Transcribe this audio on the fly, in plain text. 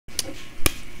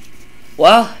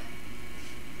Well,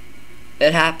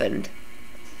 it happened.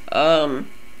 There's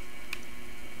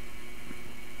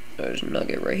a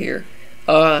nugget right here.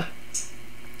 I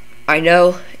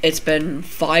know it's been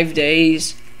 5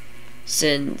 days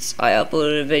since I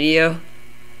uploaded a video,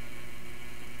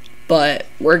 but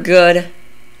we're good.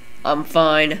 I'm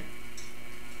fine,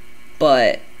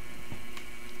 but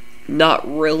not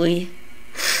really.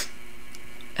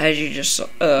 As you just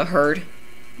heard,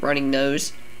 running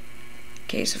nose,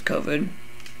 case of COVID.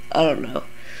 I don't know,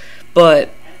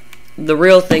 but the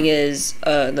real thing is,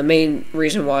 the main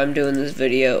reason why I'm doing this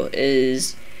video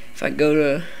is, if I go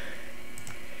to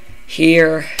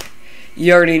here,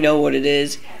 you already know what it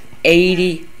is,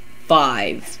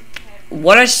 85.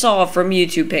 What I saw from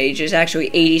YouTube page is actually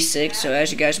 86, so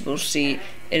as you guys will see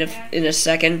in a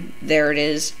second, there it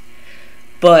is.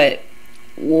 But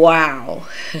wow,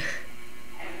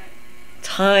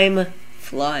 time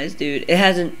flies, dude. It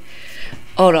hasn't.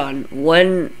 Hold on,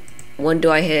 when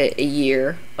do I hit a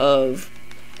year of,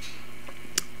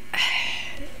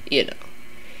 you know,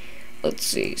 let's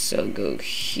see, so go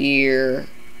here,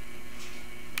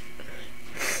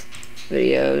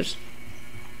 videos,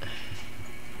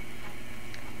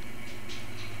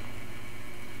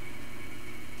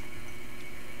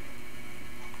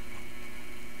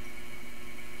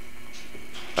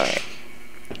 alright,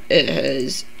 it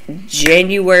has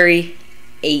January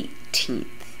 18th,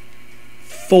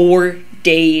 4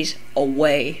 days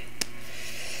away.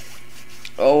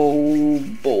 Oh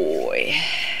boy.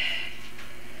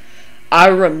 I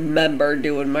remember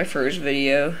doing my first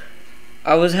video.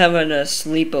 I was having a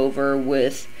sleepover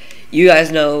with, you guys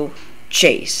know,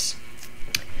 Chase,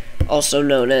 also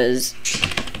known as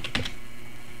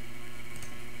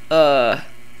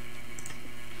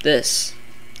this.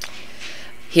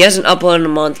 He hasn't uploaded in a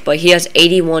month, but he has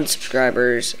 81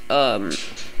 subscribers.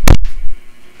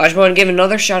 I just want to give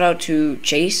another shout out to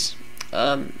Chase.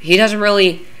 He doesn't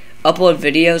really upload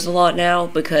videos a lot now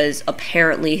because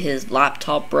apparently his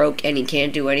laptop broke and he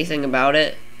can't do anything about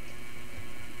it.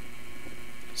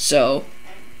 So,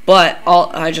 but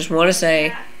I just want to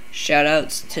say shout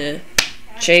outs to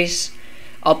Chase.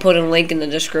 I'll put a link in the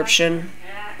description,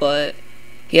 but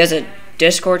he has a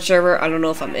Discord server. I don't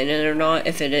know if I'm in it or not.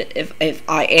 If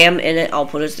I am in it, I'll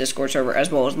put his Discord server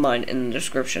as well as mine in the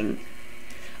description.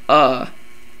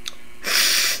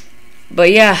 But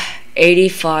yeah,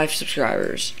 85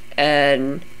 subscribers,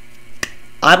 and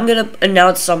I'm gonna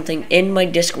announce something in my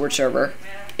Discord server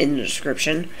in the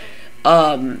description.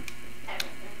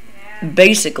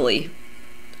 Basically,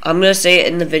 I'm gonna say it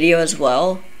in the video as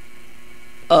well.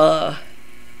 I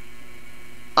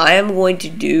am going to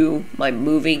do my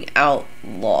moving out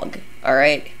vlog.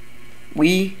 Alright?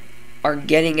 We are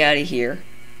getting out of here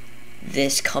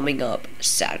this coming up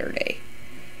Saturday.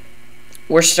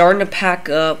 We're starting to pack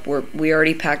up. We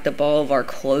already packed up all of our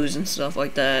clothes and stuff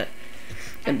like that,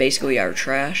 and basically our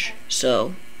trash.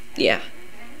 So, yeah.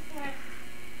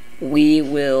 We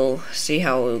will see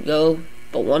how it will go.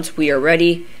 But once we are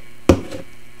ready,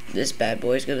 this bad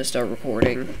boy is gonna start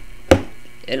recording,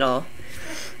 and I'll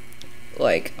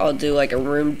do like a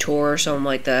room tour or something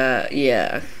like that.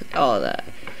 Yeah, all of that.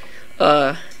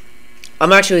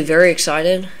 I'm actually very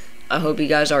excited. I hope you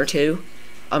guys are too.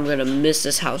 I'm gonna miss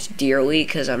this house dearly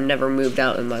because I've never moved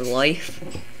out in my life.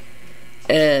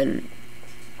 And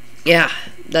yeah,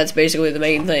 that's basically the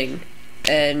main thing.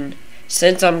 And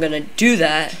since I'm gonna do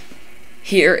that,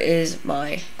 here is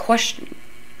my question.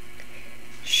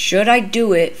 Should I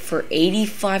do it for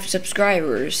 85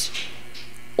 subscribers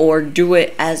or do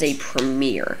it as a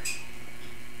premiere?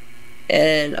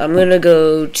 And I'm gonna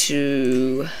go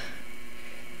to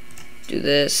do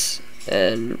this,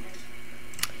 and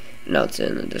now it's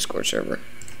in the Discord server.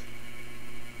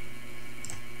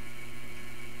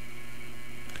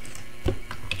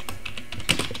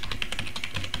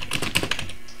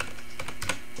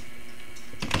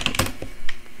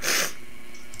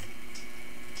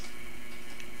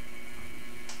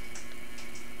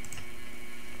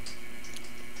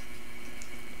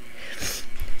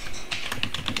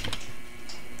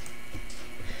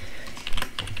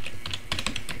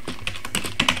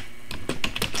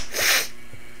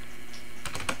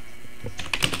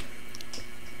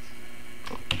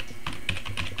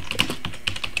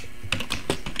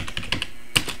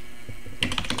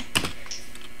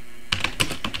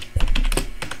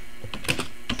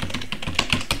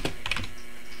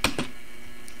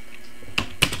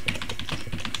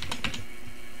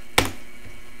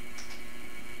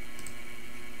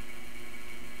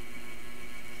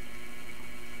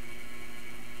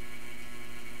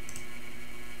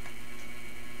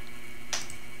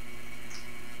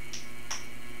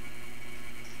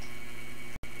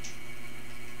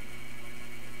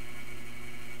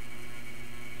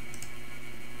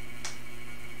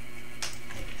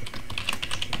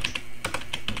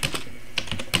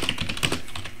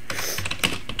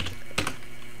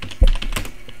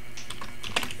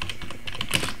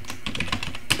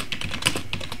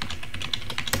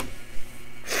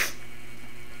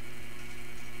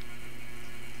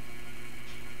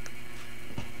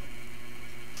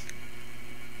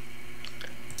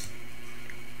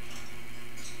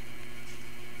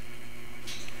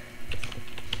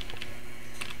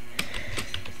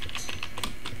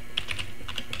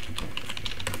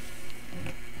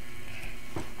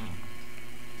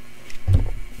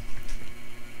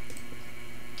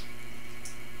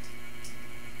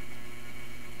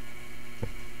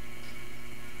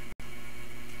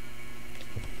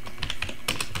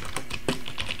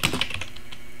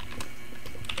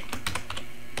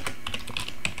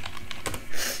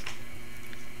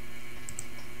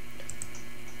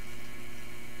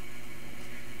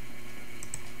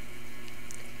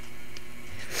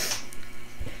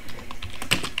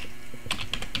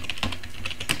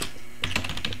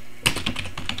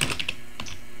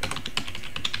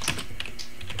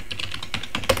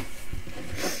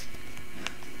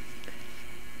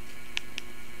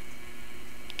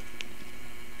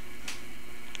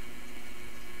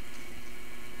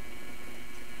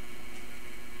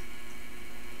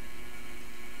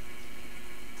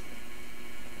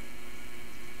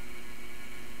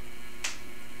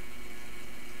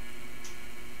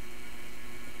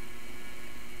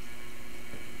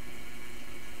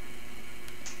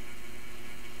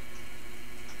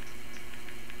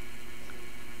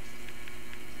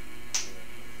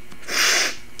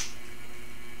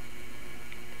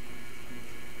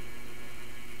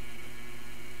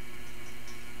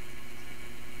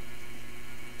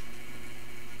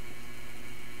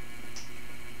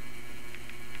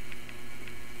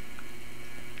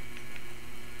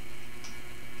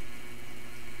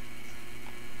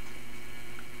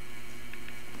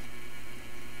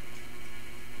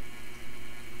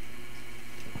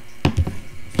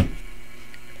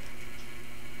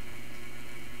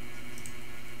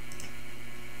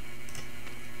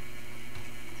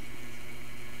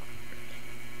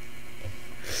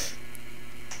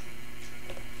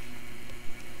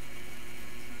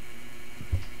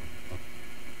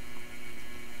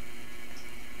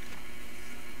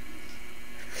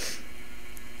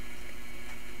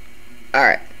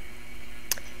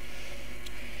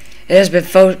 It has been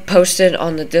posted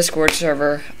on the Discord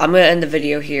server. I'm going to end the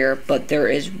video here, but there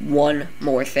is one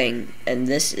more thing, and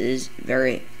this is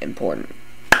very important.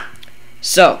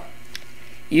 So,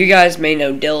 you guys may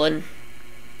know Dylan,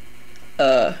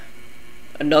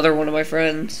 another one of my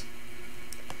friends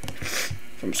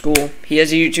from school. He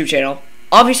has a YouTube channel.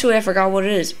 Obviously, I forgot what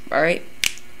it is, alright?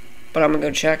 But I'm going to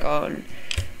go check on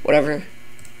whatever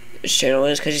his channel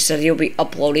is, because he said he'll be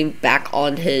uploading back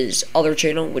on his other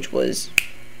channel, which was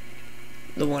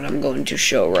the one I'm going to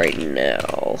show right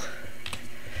now.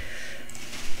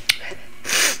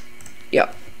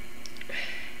 Yep.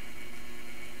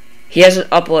 He hasn't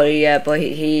uploaded yet, but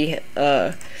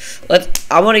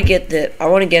I want to get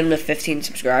him to 15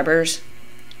 subscribers.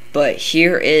 But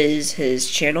here is his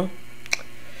channel.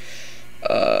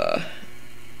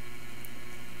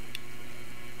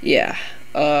 Yeah.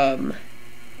 There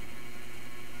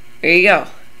you go.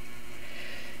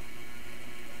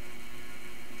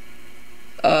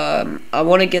 I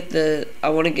want to get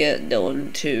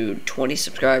Dylan to 20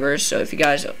 subscribers. So if you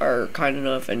guys are kind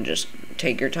enough and just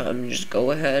take your time and just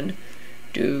go ahead,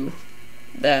 do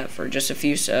that for just a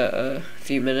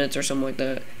few minutes or something like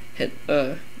that.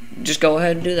 Just go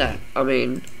ahead and do that. I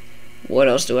mean, what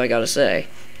else do I gotta say?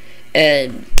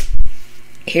 And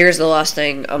here's the last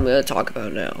thing I'm gonna talk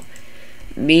about now.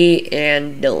 Me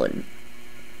and Dylan.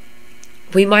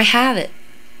 We might have it.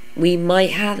 We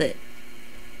might have it.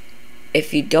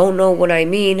 If you don't know what I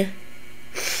mean,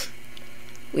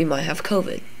 we might have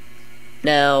COVID.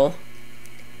 Now,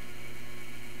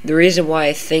 the reason why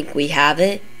I think we have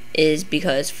it is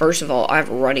because, first of all, I have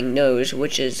a running nose,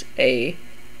 which is a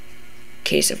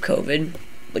case of COVID.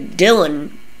 But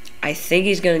Dylan, I think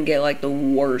he's going to get, like, the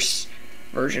worst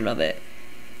version of it.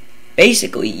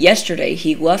 Basically, yesterday,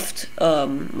 he left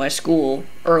my school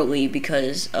early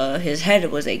because his head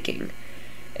was aching.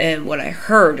 And what I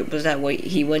heard was that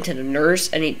he went to the nurse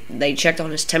and they checked on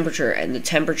his temperature, and the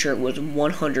temperature was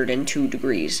 102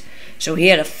 degrees. So he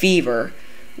had a fever,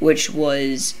 which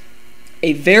was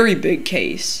a very big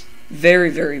case.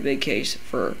 Very, very big case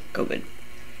for COVID.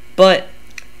 But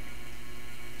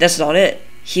that's not it.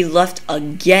 He left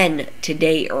again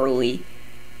today early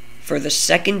for the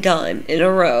second time in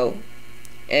a row,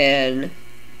 and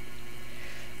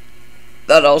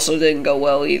that also didn't go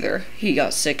well either. He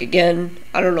got sick again.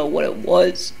 I don't know what it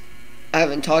was. I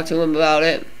haven't talked to him about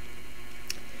it.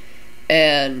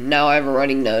 And now I have a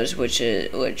running nose, which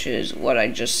is what I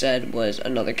just said was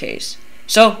another case.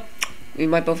 So, we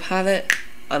might both have it.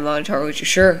 I'm not entirely too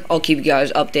sure. I'll keep you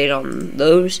guys updated on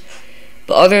those.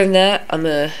 But other than that, I'm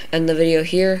going to end the video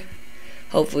here.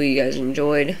 Hopefully you guys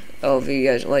enjoyed. I hope you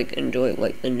guys enjoyed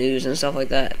the news and stuff like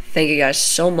that. Thank you guys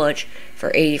so much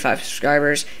for 85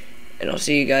 subscribers. And I'll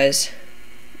see you guys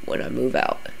when I move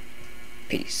out.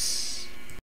 Peace.